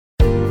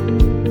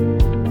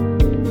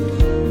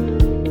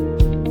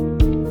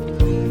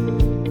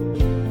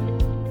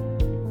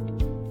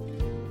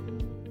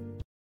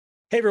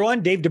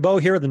Everyone, Dave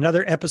Dubeau here with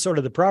another episode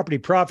of the Property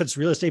Profits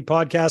Real Estate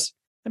Podcast.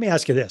 Let me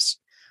ask you this.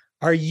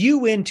 Are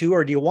you into,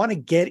 or do you want to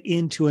get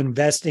into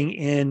investing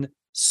in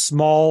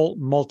small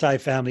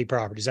multifamily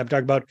properties? I'm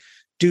talking about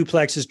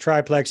duplexes,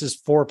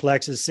 triplexes,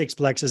 fourplexes,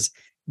 sixplexes,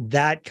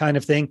 that kind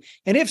of thing.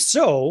 And if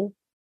so,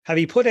 have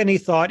you put any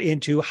thought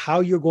into how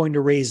you're going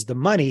to raise the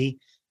money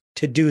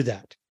to do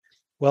that?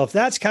 Well, if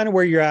that's kind of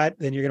where you're at,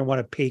 then you're going to want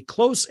to pay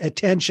close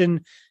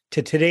attention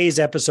to today's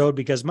episode,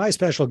 because my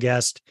special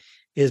guest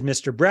is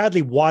Mr.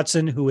 Bradley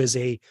Watson, who is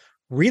a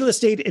real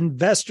estate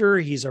investor.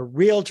 He's a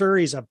realtor.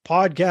 He's a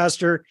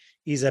podcaster.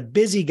 He's a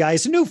busy guy.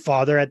 He's a new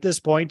father at this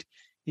point.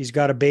 He's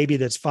got a baby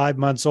that's 5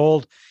 months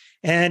old.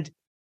 And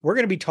we're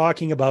going to be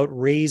talking about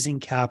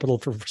raising capital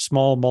for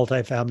small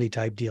multifamily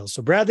type deals.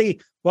 So Bradley,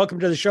 welcome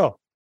to the show.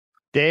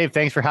 Dave,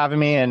 thanks for having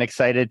me, and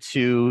excited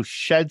to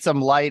shed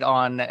some light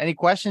on any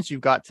questions you've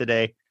got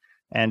today.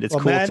 And it's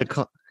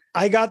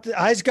I got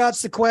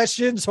the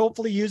questions.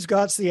 Hopefully you've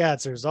got the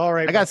answers. All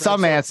right. I got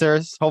some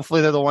answers.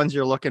 Hopefully they're the ones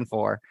you're looking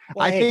for.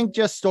 Well, I think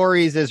just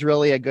stories is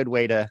really a good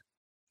way to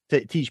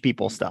teach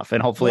people stuff.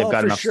 And hopefully I've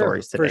got enough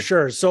stories today. For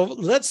sure. So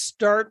let's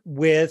start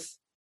with,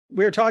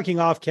 we were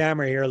talking off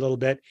camera here a little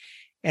bit,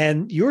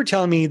 and you were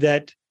telling me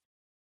that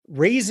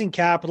raising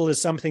capital is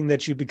something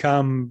that you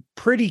become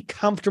pretty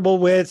comfortable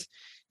with.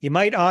 You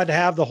might not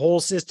have the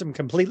whole system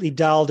completely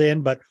dialed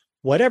in, but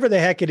whatever the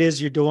heck it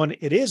is you're doing,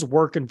 it is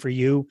working for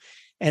you.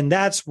 And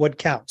that's what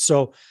counts.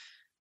 So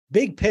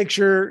big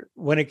picture,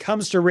 when it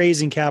comes to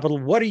raising capital,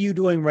 what are you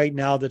doing right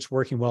now that's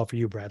working well for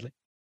you, Bradley?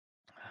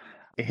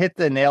 You hit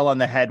the nail on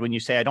the head when you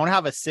say I don't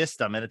have a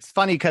system. And it's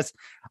funny because,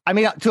 I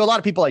mean, to a lot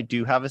of people, I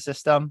do have a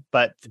system,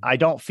 but I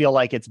don't feel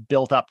like it's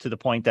built up to the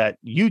point that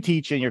you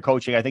teach in your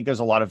coaching. I think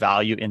there's a lot of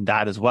value in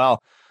that as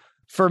well.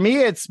 For me,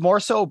 it's more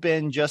so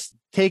been just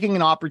taking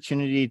an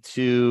opportunity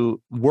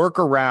to work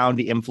around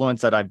the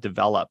influence that I've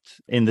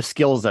developed in the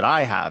skills that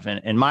I have.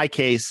 And in my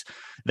case,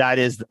 that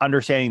is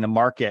understanding the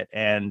market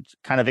and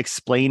kind of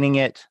explaining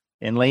it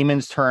in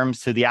layman's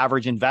terms to the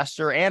average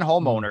investor and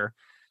homeowner.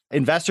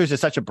 Investors is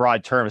such a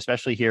broad term,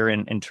 especially here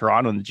in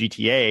Toronto and the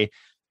GTA,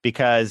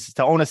 because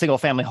to own a single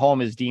family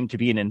home is deemed to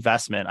be an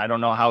investment. I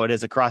don't know how it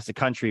is across the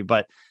country,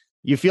 but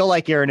you feel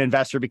like you're an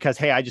investor because,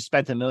 hey, I just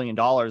spent $1 million.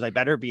 I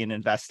better be an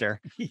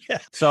investor. Yeah.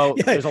 So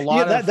there's a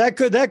lot of that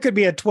could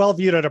be a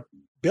 12-unit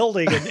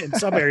building in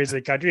some areas of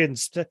the country, and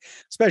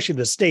especially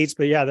the States.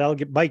 But yeah,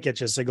 might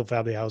get you a single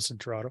family house in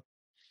Toronto.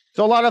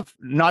 So a lot of,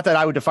 not that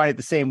I would define it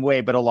the same way,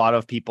 but a lot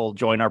of people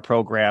join our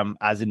program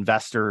as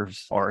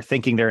investors or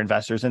thinking they're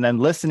investors, and then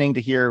listening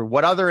to hear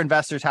what other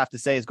investors have to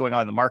say is going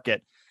on in the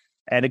market.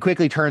 And it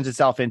quickly turns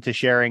itself into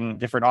sharing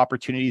different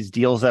opportunities,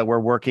 deals that we're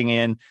working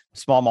in,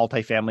 small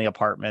multifamily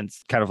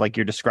apartments, kind of like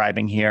you're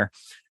describing here.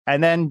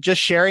 And then just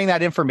sharing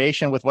that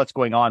information with what's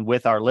going on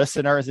with our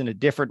listeners in a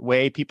different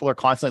way. People are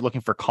constantly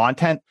looking for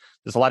content.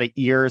 There's a lot of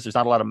ears. There's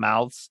not a lot of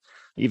mouths,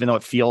 even though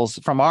it feels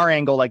from our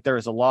angle like there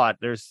is a lot.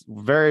 There's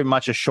very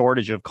much a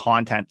shortage of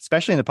content,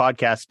 especially in the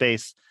podcast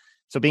space.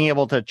 So being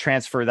able to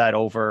transfer that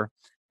over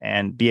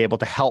and be able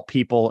to help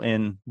people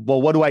in, well,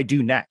 what do I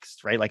do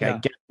next, right? Like I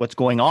get what's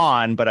going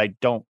on, but I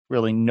don't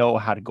really know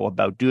how to go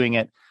about doing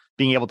it.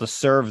 Being able to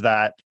serve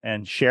that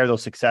and share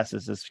those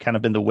successes has kind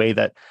of been the way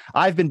that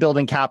I've been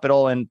building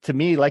capital. And to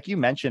me, like you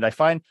mentioned, I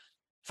find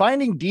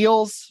finding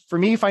deals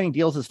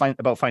is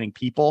about finding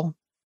people.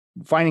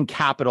 Finding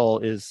capital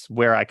is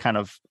where I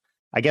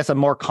guess I'm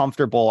more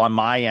comfortable on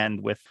my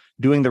end with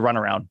doing the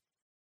runaround.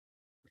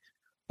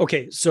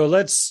 Okay, so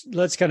let's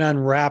kind of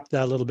unwrap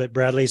that a little bit,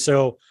 Bradley.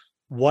 So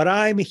what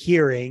I'm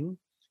hearing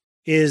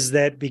is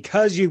that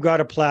because you've got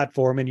a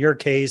platform, in your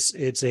case,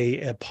 it's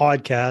a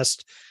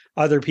podcast.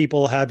 Other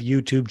people have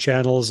YouTube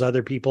channels.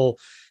 Other people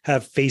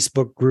have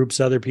Facebook groups.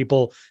 Other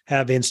people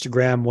have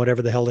Instagram,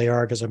 whatever the hell they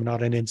are, because I'm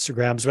not on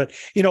Instagrams. But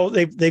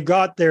they've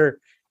got their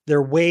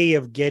way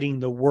of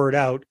getting the word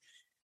out.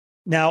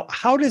 Now,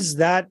 how does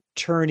that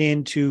turn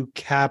into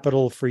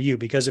capital for you?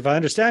 Because if I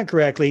understand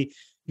correctly,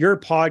 your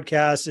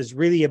podcast is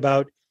really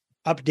about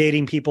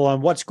updating people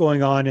on what's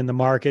going on in the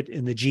market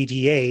in the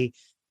GTA.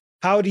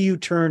 How do you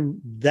turn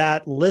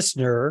that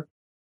listener,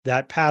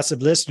 that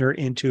passive listener,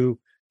 into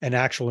an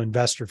actual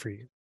investor for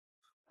you?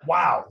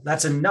 Wow,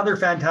 that's another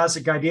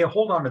fantastic idea.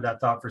 Hold on to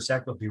that thought for a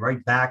sec. We'll be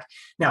right back.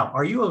 Now,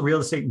 are you a real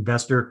estate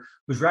investor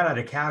who's run out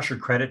of cash or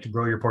credit to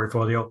grow your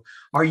portfolio?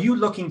 Are you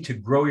looking to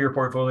grow your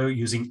portfolio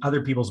using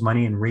other people's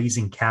money and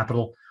raising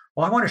capital?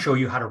 Well, I want to show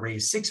you how to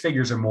raise 6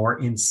 figures or more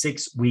in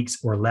 6 weeks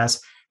or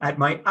less at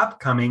my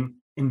upcoming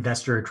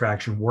Investor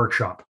Attraction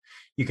Workshop.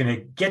 You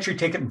can get your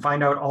ticket and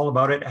find out all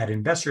about it at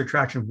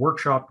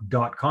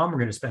investorattractionworkshop.com. We're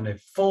going to spend a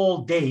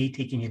full day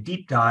taking a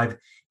deep dive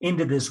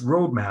into this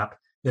roadmap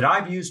that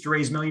I've used to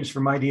raise millions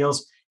for my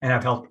deals, and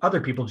I've helped other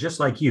people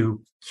just like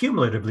you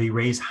cumulatively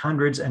raise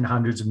hundreds and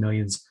hundreds of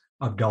millions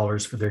of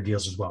dollars for their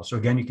deals as well. So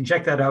again, you can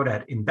check that out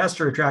at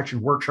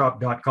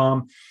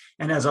investorattractionworkshop.com.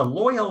 And as a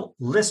loyal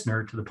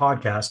listener to the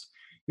podcast,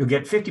 you'll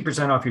get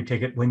 50% off your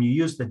ticket when you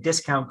use the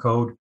discount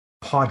code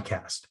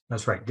podcast.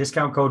 That's right.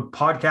 Discount code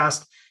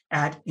podcast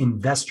at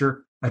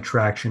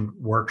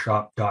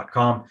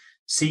investorattractionworkshop.com.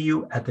 See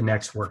you at the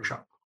next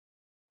workshop.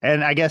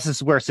 And I guess this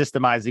is where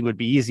systemizing would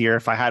be easier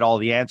if I had all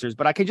the answers,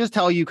 but I could just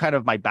tell you kind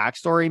of my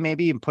backstory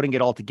maybe and putting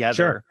it all together.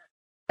 Sure.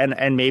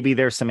 And maybe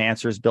there's some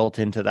answers built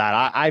into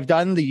that. I've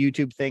done the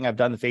YouTube thing. I've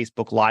done the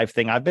Facebook Live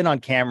thing. I've been on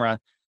camera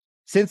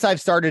since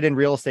I've started in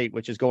real estate,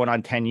 which is going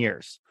on 10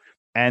 years.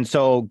 And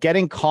so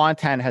getting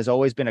content has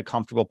always been a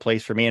comfortable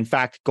place for me. In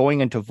fact,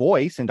 going into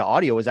voice, into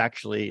audio is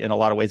actually in a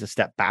lot of ways a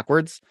step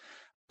backwards.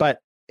 But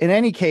in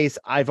any case,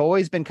 I've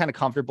always been kind of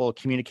comfortable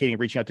communicating,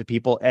 reaching out to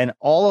people. And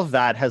all of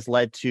that has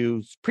led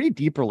to pretty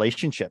deep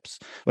relationships.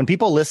 When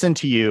people listen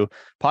to you,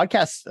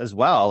 podcasts as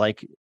well,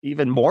 like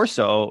even more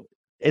so,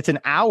 it's an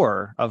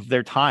hour of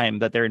their time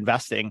that they're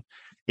investing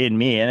in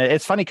me. And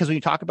it's funny because when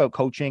you talk about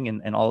coaching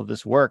and all of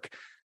this work,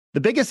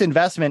 the biggest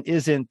investment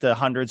isn't the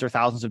hundreds or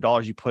thousands of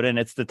dollars you put in,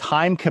 it's the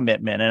time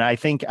commitment. And I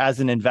think as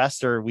an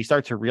investor, we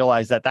start to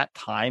realize that that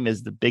time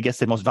is the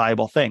biggest and most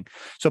valuable thing.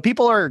 So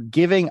people are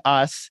giving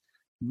us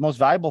the most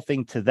valuable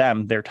thing to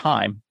them, their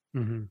time.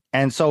 Mm-hmm.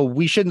 And so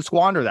we shouldn't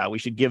squander that. We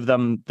should give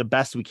them the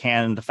best we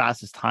can in the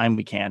fastest time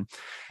we can.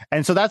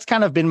 And so that's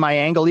kind of been my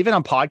angle, even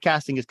on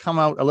podcasting, has come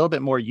out a little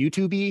bit more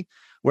YouTube-y,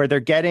 where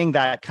they're getting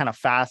that kind of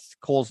fast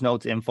Coles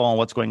Notes info on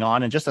what's going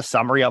on and just a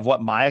summary of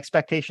what my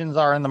expectations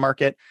are in the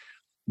market.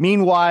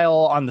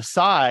 Meanwhile, on the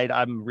side,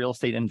 I'm a real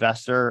estate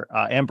investor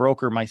and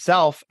broker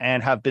myself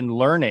and have been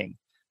learning,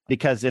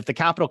 because if the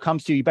capital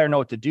comes to you, you better know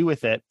what to do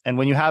with it. And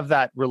when you have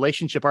that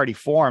relationship already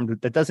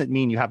formed, that doesn't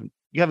mean you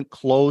haven't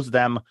closed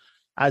them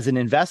as an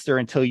investor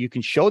until you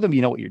can show them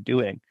you know what you're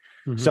doing.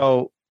 Mm-hmm.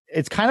 So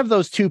it's kind of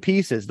those two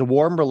pieces, the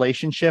warm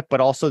relationship, but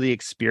also the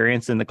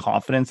experience and the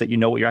confidence that you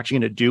know what you're actually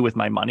going to do with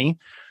my money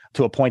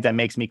to a point that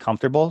makes me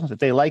comfortable. If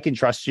they like and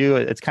trust you,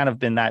 it's kind of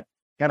been that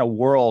kind of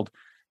world.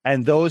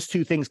 And those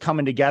two things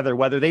coming together,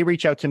 whether they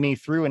reach out to me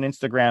through an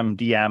Instagram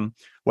DM,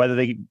 whether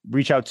they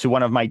reach out to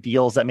one of my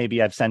deals that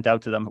maybe I've sent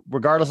out to them,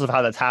 regardless of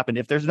how that's happened,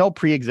 if there's no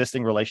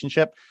pre-existing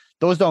relationship,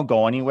 those don't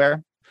go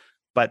anywhere.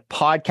 But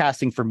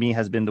podcasting for me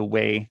has been the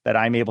way that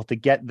I'm able to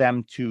get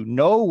them to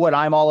know what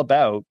I'm all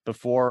about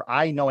before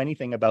I know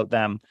anything about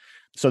them.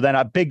 So then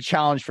a big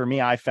challenge for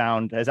me, I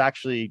found, has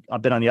actually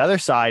been on the other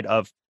side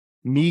of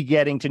me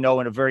getting to know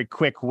in a very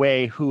quick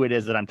way who it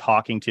is that I'm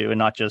talking to and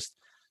not just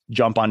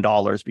jump on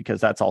dollars,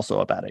 because that's also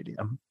a bad idea.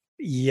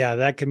 Yeah,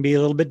 that can be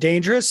a little bit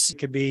dangerous. It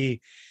could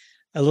be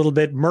a little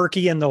bit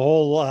murky in the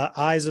whole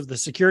eyes of the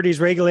securities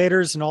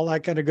regulators and all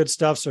that kind of good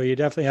stuff. So you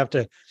definitely have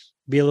to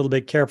be a little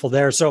bit careful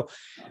there. So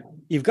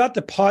you've got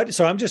the pod.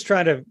 So I'm just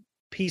trying to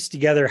piece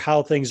together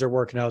how things are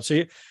working out.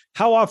 So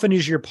how often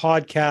is your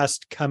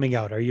podcast coming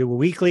out? Are you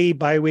weekly,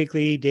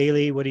 bi-weekly,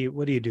 daily? What do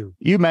you do?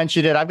 You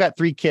mentioned it. I've got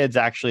 3 kids,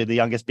 actually, the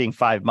youngest being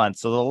 5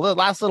 months. So the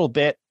last little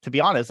bit, to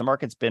be honest, the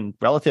market's been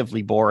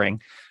relatively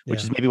boring,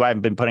 which is maybe why I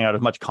haven't been putting out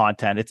as much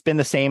content. It's been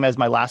the same as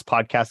my last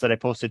podcast that I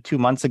posted 2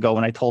 months ago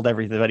when I told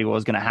everybody what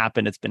was going to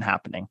happen. It's been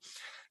happening.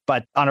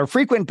 But on a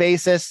frequent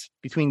basis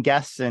between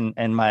guests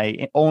and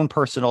my own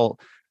personal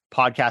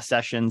podcast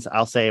sessions,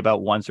 I'll say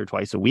about once or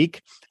twice a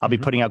week, I'll be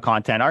putting out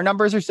content. Our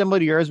numbers are similar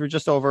to yours. We're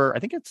just over, I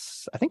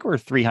think we're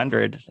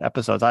 300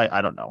 episodes.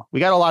 I don't know. We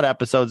got a lot of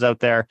episodes out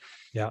there.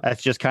 Yeah.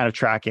 That's just kind of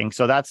tracking.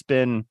 So that's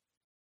been,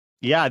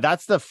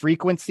 that's the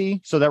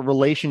frequency. So that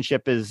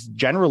relationship is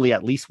generally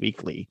at least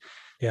weekly.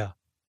 Yeah.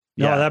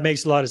 No, that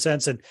makes a lot of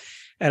sense. And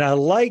I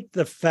like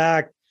the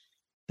fact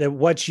that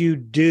what you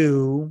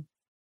do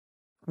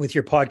with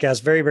your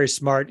podcast, very, very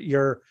smart.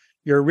 You're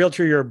a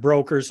realtor, you're a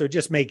broker. So it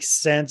just makes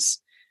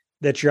sense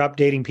that you're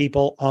updating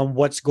people on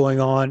what's going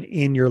on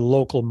in your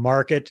local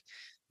market.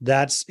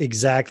 That's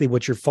exactly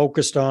what you're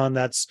focused on.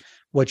 That's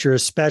what you're a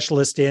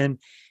specialist in.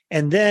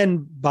 And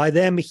then by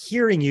them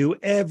hearing you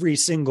every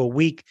single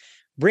week,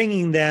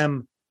 bringing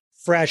them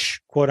fresh,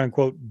 quote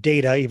unquote,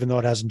 data, even though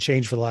it hasn't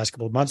changed for the last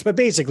couple of months, but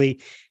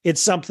basically it's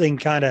something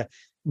kind of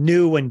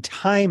new and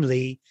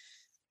timely.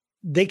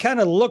 They kind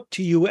of look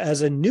to you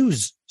as a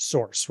news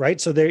source, right?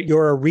 So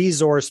you're a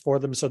resource for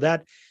them. So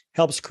that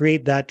helps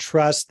create that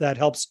trust. That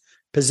helps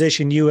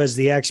position you as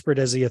the expert,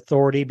 as the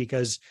authority,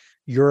 because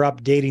you're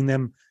updating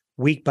them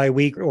week by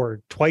week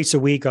or twice a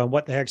week on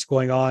what the heck's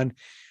going on.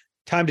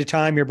 Time to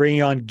time, you're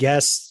bringing on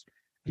guests.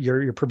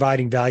 You're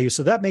providing value.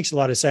 So that makes a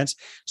lot of sense.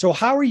 So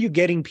how are you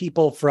getting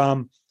people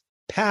from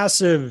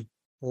passive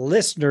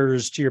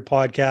listeners to your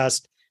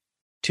podcast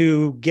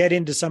to get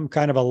into some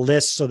kind of a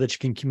list so that you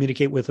can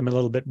communicate with them a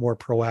little bit more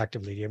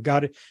proactively?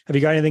 Have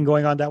you got anything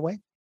going on that way?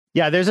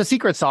 Yeah, there's a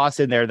secret sauce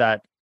in there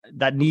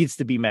that needs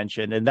to be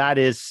mentioned, and that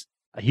is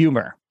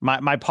humor.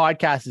 My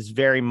podcast is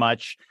very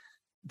much,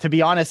 to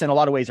be honest, in a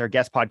lot of ways, our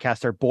guest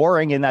podcasts are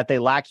boring in that they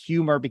lack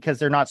humor because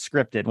they're not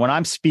scripted. When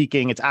I'm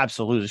speaking, it's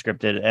absolutely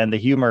scripted, and the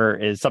humor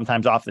is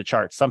sometimes off the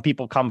charts. Some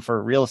people come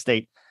for real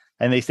estate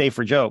and they stay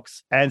for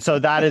jokes. And so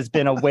that has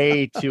been a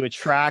way to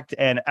attract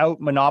and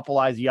out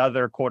monopolize the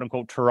other quote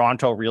unquote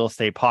Toronto real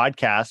estate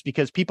podcasts,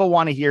 because people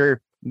want to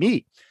hear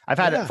me. I've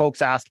had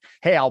folks ask,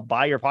 hey, I'll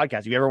buy your podcast.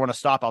 If you ever want to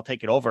stop, I'll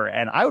take it over.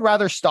 And I would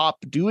rather stop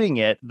doing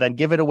it than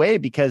give it away,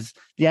 because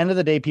at the end of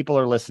the day, people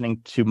are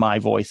listening to my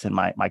voice and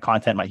my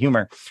content, my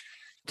humor.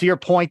 To your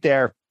point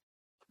there,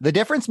 The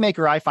difference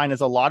maker I find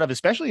is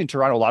especially in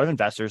Toronto, a lot of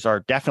investors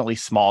are definitely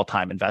small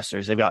time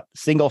investors. They've got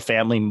single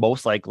family,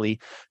 most likely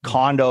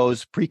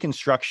condos,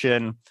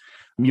 pre-construction.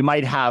 You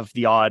might have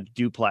the odd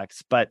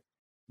duplex, but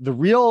the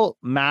real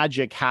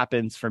magic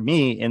happens for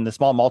me in the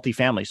small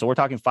multifamily. So we're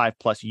talking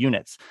 5+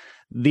 units.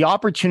 The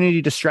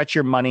opportunity to stretch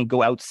your money,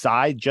 go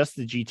outside just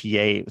the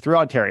GTA through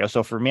Ontario.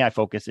 So for me, I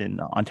focus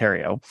in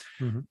Ontario,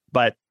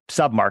 but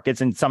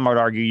submarkets, and some would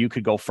argue you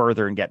could go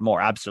further and get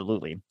more.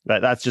 Absolutely.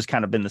 That's just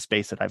kind of been the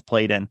space that I've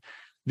played in.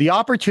 The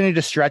opportunity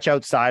to stretch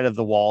outside of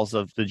the walls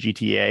of the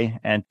GTA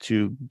and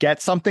to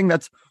get something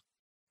that's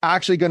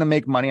actually going to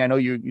make money. I know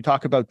you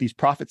talk about these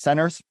profit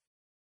centers.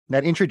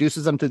 That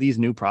introduces them to these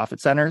new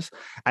profit centers,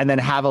 and then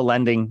have a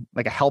lending,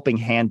 like a helping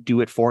hand, do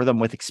it for them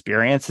with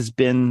experience, has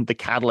been the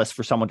catalyst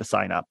for someone to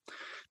sign up.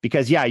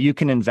 Because you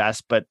can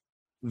invest, but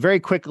very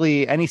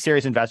quickly, any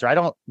serious investor, I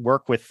don't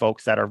work with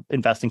folks that are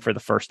investing for the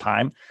first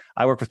time.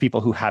 I work with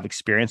people who have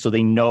experience, so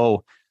they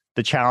know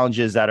the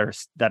challenges that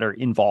are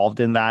involved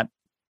in that.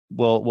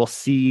 We'll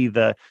see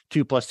the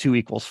 2 +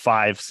 2 =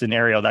 5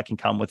 scenario that can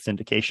come with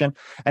syndication.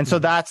 And so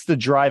that's the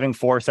driving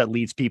force that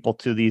leads people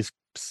to these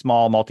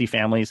small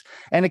multifamilies.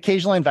 And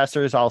occasionally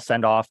investors I'll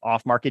send off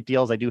market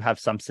deals. I do have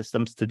some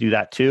systems to do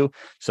that too.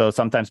 So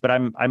sometimes, but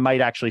I might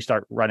actually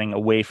start running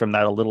away from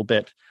that a little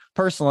bit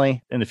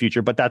personally in the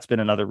future. But that's been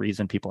another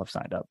reason people have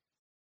signed up.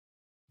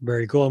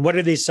 Very cool. And what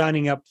are they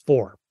signing up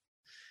for?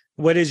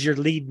 What is your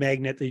lead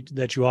magnet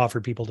that you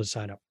offer people to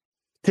sign up?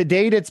 To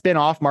date, it's been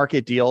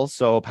off-market deals,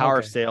 so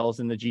power sales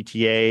in the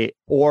GTA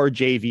or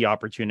JV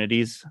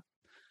opportunities.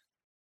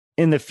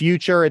 In the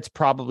future, it's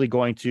probably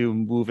going to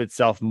move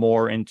itself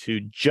more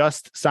into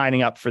just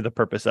signing up for the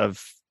purpose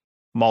of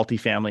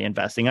multifamily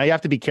investing. Now, you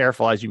have to be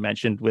careful, as you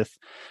mentioned, with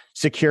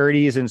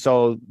securities. And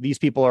so these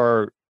people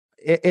are,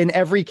 in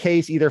every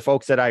case, either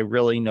folks that I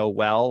really know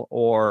well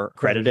or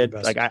credited.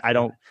 Like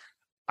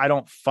I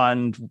don't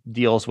fund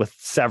deals with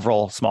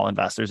several small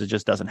investors. It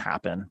just doesn't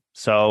happen.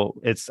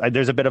 So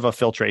there's a bit of a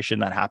filtration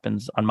that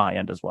happens on my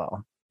end as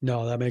well.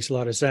 No, that makes a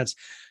lot of sense.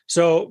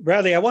 So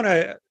Bradley, I want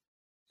to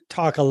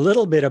talk a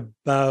little bit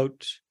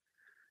about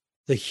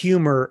the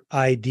humor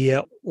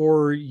idea,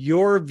 or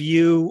your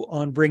view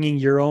on bringing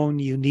your own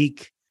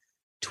unique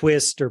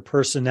twist or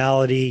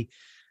personality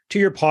to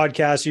your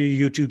podcast or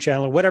your YouTube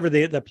channel, whatever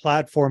the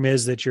platform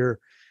is that you're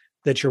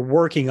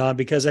working on,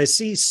 because I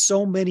see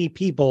so many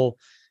people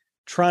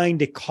trying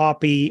to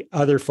copy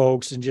other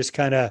folks and just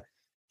kind of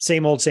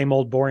same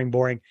old,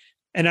 boring.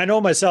 And I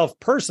know myself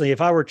personally,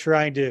 if I were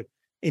trying to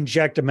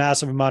inject a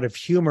massive amount of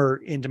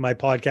humor into my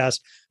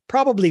podcast,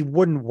 probably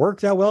wouldn't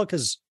work that well,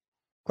 because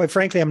quite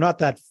frankly, I'm not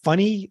that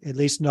funny, at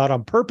least not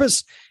on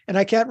purpose. And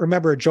I can't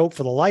remember a joke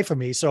for the life of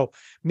me. So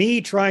me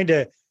trying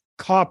to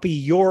copy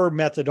your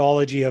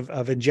methodology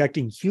of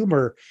injecting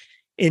humor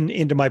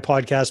into my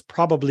podcast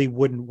probably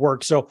wouldn't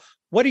work. So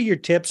what are your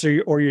tips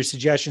or your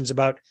suggestions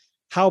about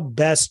how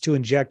best to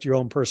inject your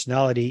own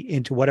personality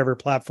into whatever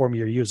platform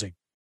you're using?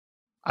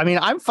 I mean,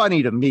 I'm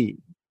funny to me.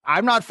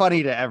 I'm not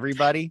funny to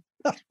everybody.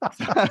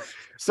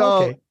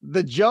 So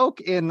the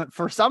joke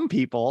for some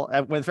people,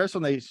 when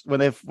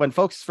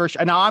folks first,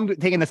 and now I'm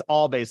taking this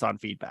all based on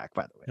feedback,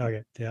 by the way.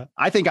 Okay. Yeah.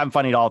 I think I'm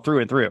funny all through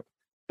and through,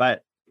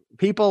 but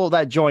people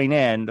that join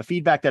in, the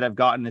feedback that I've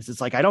gotten is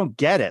it's like, I don't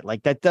get it.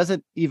 Like, that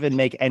doesn't even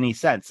make any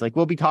sense. Like,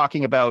 we'll be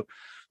talking about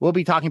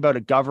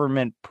a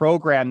government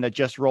program that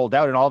just rolled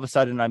out, and all of a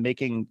sudden I'm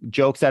making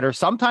jokes that are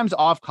sometimes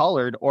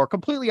off-colored or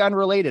completely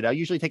unrelated. I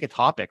usually take a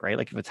topic, right?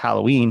 Like if it's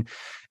Halloween,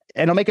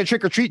 and I'll make a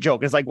trick or treat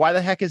joke. It's like, why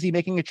the heck is he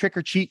making a trick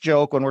or treat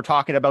joke when we're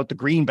talking about the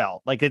green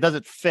belt? Like, it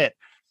doesn't fit.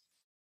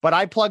 But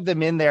I plug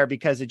them in there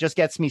because it just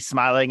gets me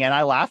smiling and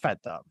I laugh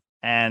at them.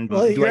 And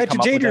you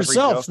entertain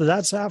yourself. So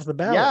that's half the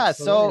battle. Yeah.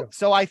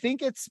 So I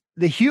think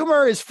the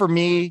humor is, for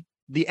me,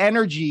 the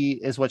energy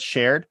is what's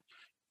shared.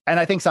 And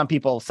I think some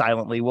people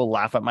silently will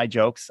laugh at my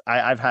jokes.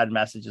 I've had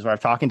messages where I'm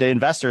talking to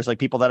investors, like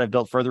people that I've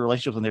built further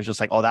relationships with, and they're just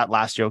like, oh, that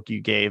last joke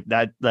you gave,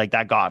 that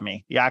got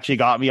me. You actually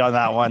got me on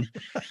that one.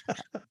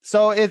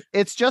 So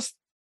it's just,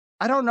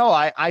 I don't know.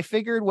 I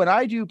figured when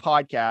I do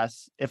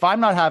podcasts, if I'm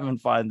not having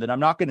fun, then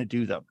I'm not going to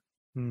do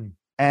them.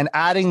 And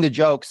adding the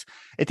jokes,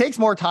 it takes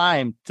more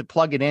time to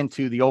plug it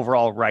into the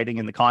overall writing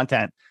and the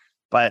content.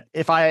 But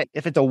if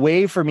it's a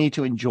way for me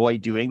to enjoy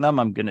doing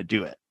them, I'm going to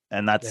do it.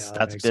 And that's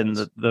been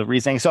the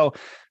reasoning. So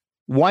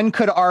one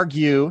could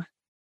argue,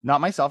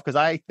 not myself, because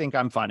I think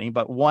I'm funny,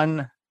 but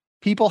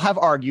people have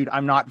argued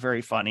I'm not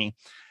very funny,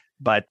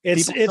 but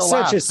it's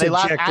such a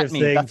subjective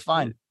thing. That's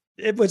fine.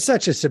 It was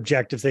such a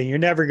subjective thing. You're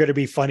never going to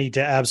be funny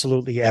to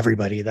absolutely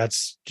everybody.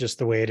 That's just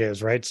the way it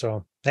is, right?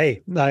 So,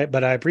 hey,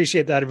 but I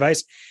appreciate that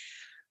advice.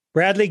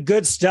 Bradley,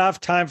 good stuff.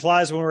 Time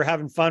flies when we're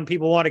having fun.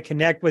 People want to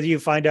connect with you,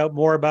 find out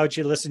more about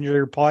you, listen to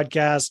your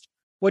podcast.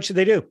 What should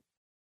they do?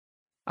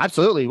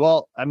 Absolutely.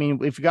 Well, I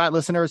mean, if you got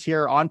listeners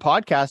here on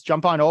podcast,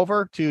 jump on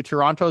over to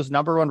Toronto's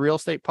 #1 real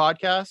estate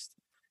podcast.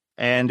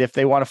 And if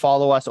they want to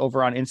follow us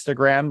over on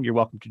Instagram, you're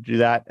welcome to do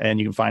that. And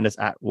you can find us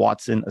at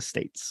Watson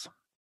Estates.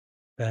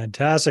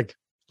 Fantastic.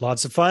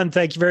 Lots of fun.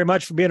 Thank you very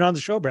much for being on the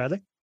show,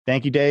 Bradley.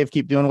 Thank you, Dave.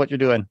 Keep doing what you're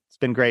doing. It's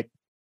been great.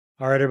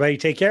 All right, everybody,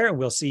 take care, and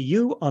we'll see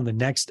you on the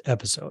next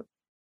episode.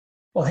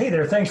 Well, hey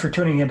there. Thanks for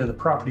tuning into the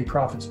Property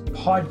Profits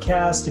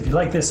Podcast. If you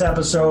like this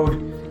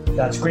episode,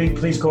 that's great.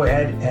 Please go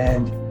ahead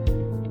and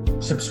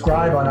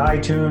subscribe on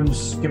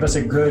iTunes. Give us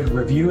a good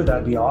review.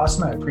 That'd be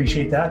awesome. I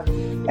appreciate that.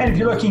 And if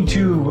you're looking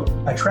to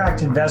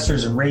attract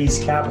investors and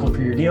raise capital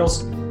for your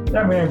deals, then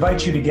I'm going to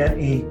invite you to get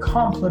a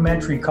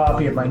complimentary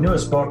copy of my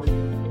newest book,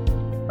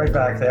 right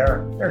back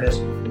there. There it is.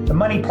 The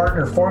Money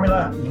Partner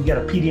Formula. You can get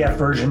a PDF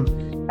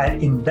version at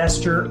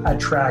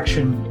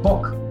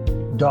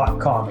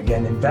investorattractionbook.com.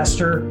 Again,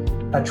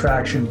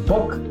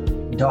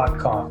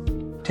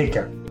 investorattractionbook.com. Take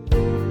care.